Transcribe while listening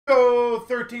So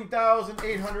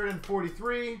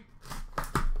 13,843.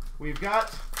 We've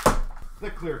got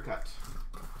the clear cut.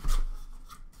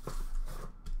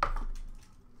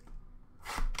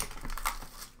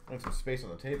 And some space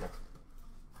on the table.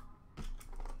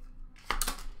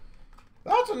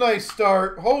 That's a nice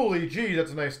start. Holy gee,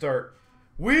 that's a nice start.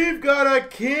 We've got a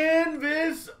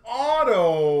canvas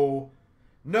auto.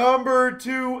 Number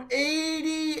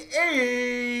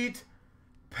 288.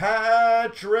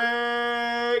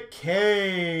 Patrick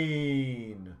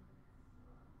Kane.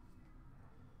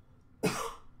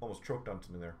 Almost choked on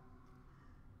something there.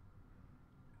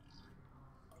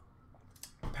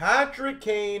 Patrick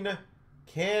Kane,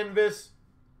 canvas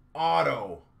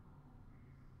auto.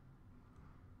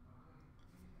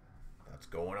 That's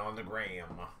going on the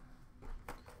gram.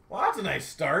 Well, that's a nice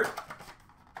start.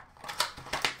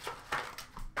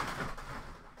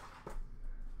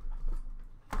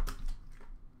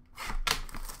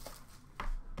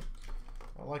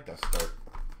 I like that start.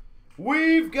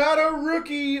 We've got a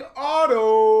rookie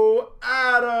auto,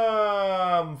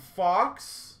 Adam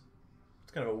Fox.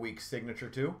 It's kind of a weak signature,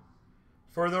 too.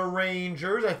 For the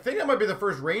Rangers. I think that might be the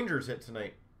first Rangers hit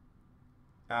tonight.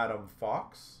 Adam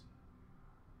Fox.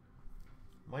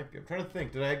 Might be. I'm trying to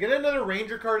think. Did I get another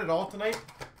Ranger card at all tonight?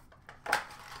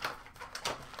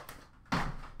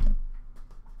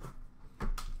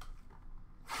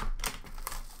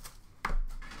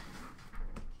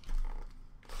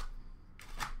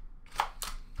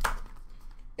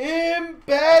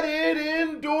 Embedded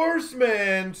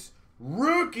endorsements.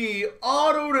 Rookie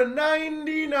auto to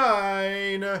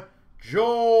 99.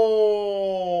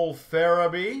 Joel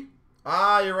Farabee.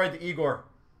 Ah, you're right, the Igor.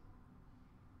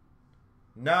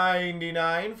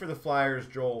 99 for the Flyers,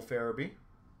 Joel Farabee.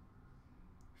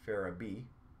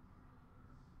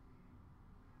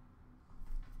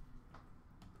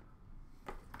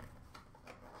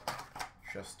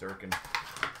 Just Durkin.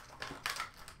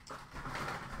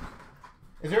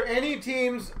 Is there any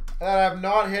teams that I have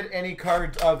not hit any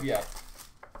cards of yet?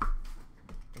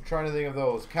 I'm trying to think of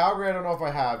those. Calgary, I don't know if I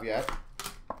have yet.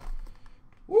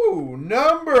 Ooh,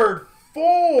 numbered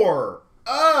 4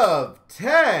 of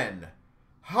 10.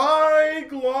 High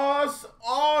gloss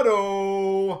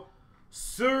auto.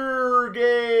 Sergei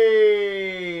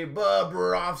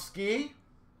Bobrovsky.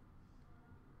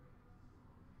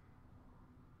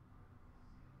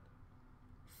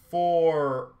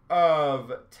 Four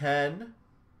of 10.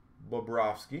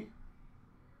 Bobrovsky.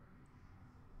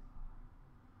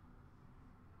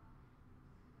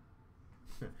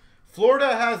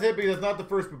 Florida has it, but it's not the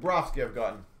first Bobrovsky I've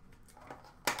gotten.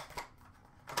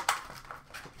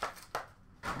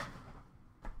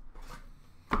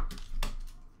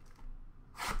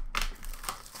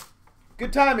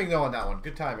 Good timing, though, on that one.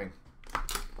 Good timing.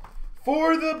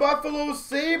 For the Buffalo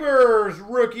Sabres,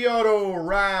 rookie auto,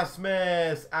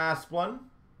 Rasmus Asplund.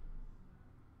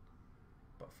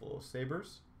 Buffalo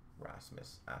Sabres,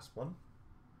 Rasmus Asplund.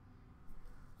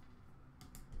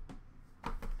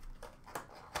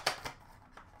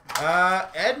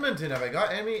 Edmonton. Have I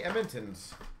got any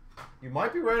Edmontons? You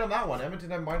might be right on that one.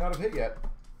 Edmonton I might not have hit yet.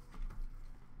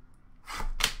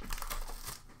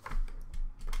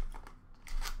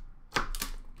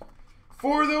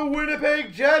 For the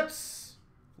Winnipeg Jets,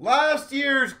 last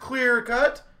year's clear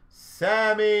cut,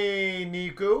 Sammy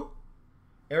Niku.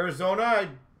 Arizona,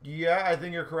 yeah, I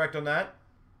think you're correct on that.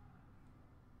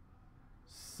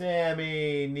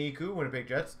 Sammy Niku, Winnipeg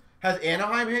Jets. Has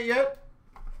Anaheim hit yet?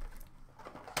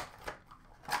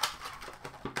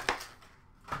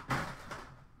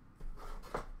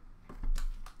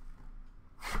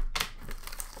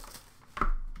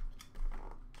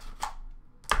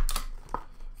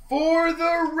 For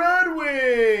the Red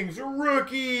Wings,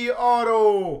 rookie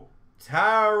auto,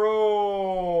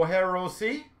 Taro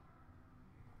Hirose.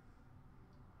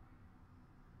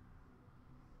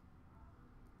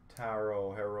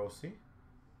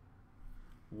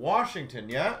 Washington,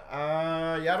 yeah.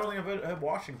 Yeah, I don't think I've had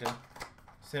Washington.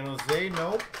 San Jose,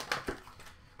 nope.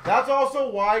 That's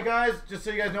also why, guys, just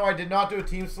so you guys know, I did not do a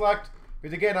team select.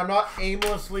 Because, again, I'm not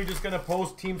aimlessly just going to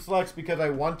post team selects because I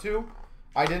want to.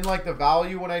 I didn't like the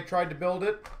value when I tried to build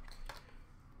it.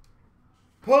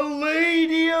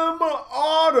 Palladium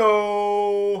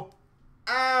auto,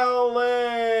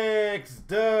 Alex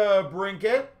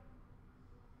DeBrincat.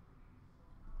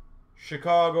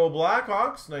 Chicago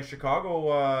Blackhawks. Nice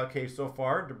Chicago case so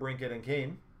far. DeBrincat and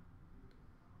Kane.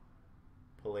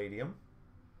 Palladium.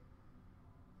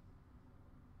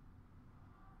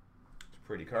 It's a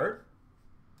pretty card.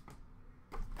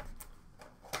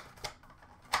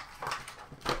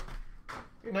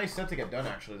 Be a nice set to get done,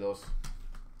 actually, those.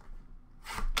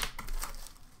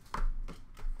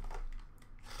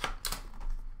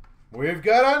 We've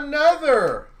got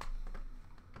another.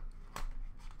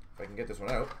 If I can get this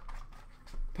one out.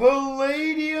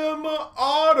 Palladium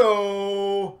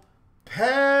Auto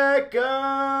Pekarene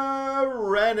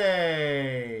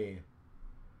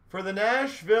for the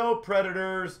Nashville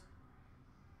Predators.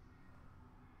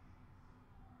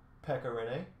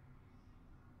 Pekarene.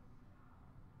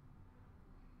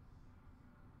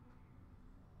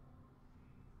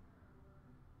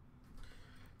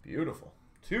 Beautiful.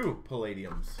 2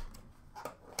 Palladiums.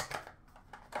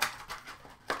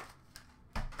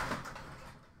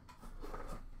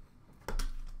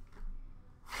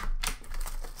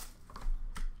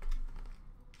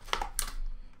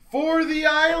 For the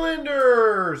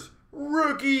Islanders,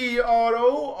 rookie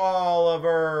auto,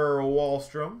 Oliver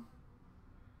Wahlstrom.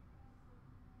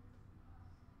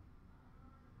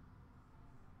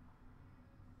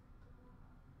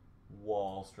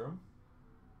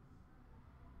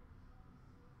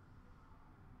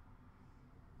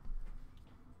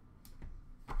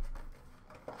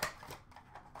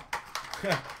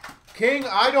 King,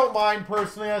 I don't mind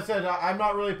personally. I said I'm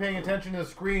not really paying attention to the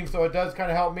screen, so it does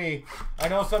kind of help me. I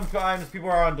know sometimes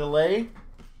people are on delay,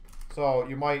 so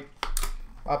you might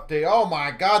update. Oh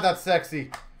my God, that's sexy.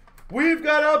 We've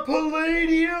got a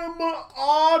Palladium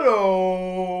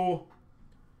Auto.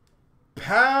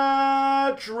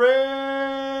 Patrick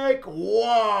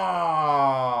Waugh.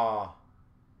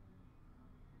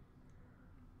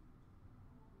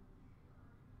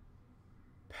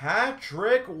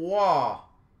 Patrick Waugh.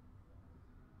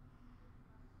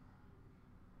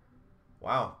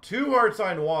 Wow, 2 hard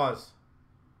sign Wahs.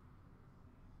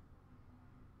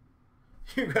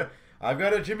 I've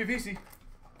got a Jimmy Vesey.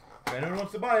 If anyone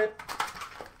wants to buy it.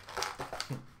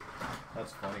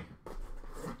 That's funny.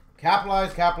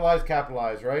 Capitalize, capitalize,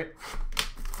 capitalize, right?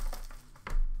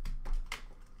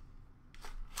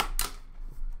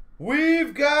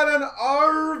 We've got an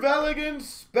Arv Elegant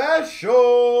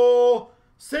Special.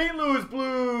 St. Louis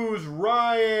Blues,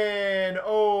 Ryan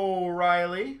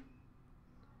O'Reilly.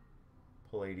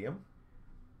 Palladium.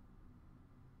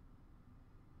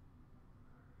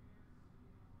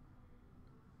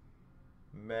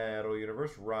 Metal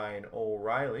Universe, Ryan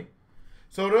O'Reilly.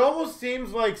 So it almost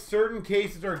seems like certain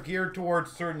cases are geared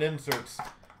towards certain inserts.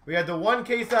 We had the one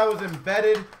case that was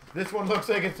embedded. This one looks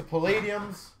like it's the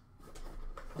Palladiums.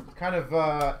 Kind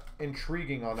of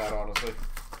intriguing on that, honestly.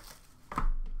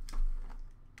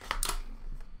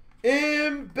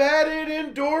 Embedded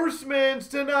endorsements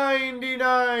to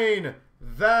 99.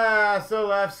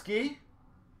 Vasilevsky.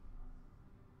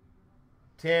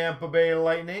 Tampa Bay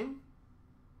Lightning.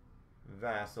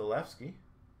 Vasilevsky.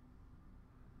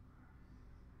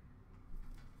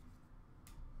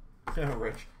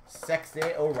 Rich. Sexy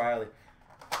O'Reilly.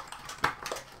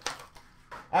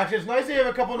 Actually, it's nice to have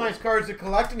a couple nice cards to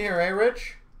collect in here, eh,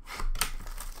 Rich?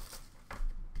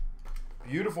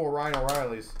 Beautiful Ryan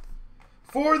O'Reillys.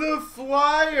 For the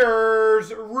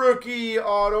Flyers, rookie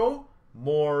auto,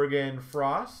 Morgan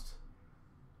Frost.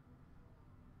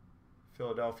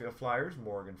 Philadelphia Flyers,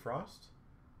 Morgan Frost.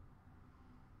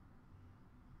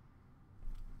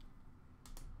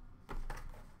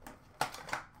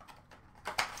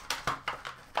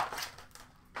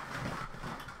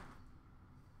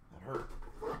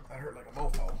 That hurt like a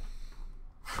mofo.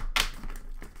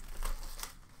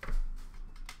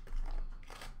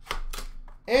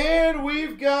 And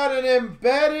we've got an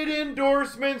embedded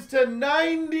endorsements to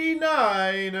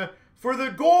 99 for the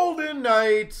Golden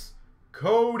Knights,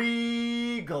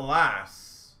 Cody Glass.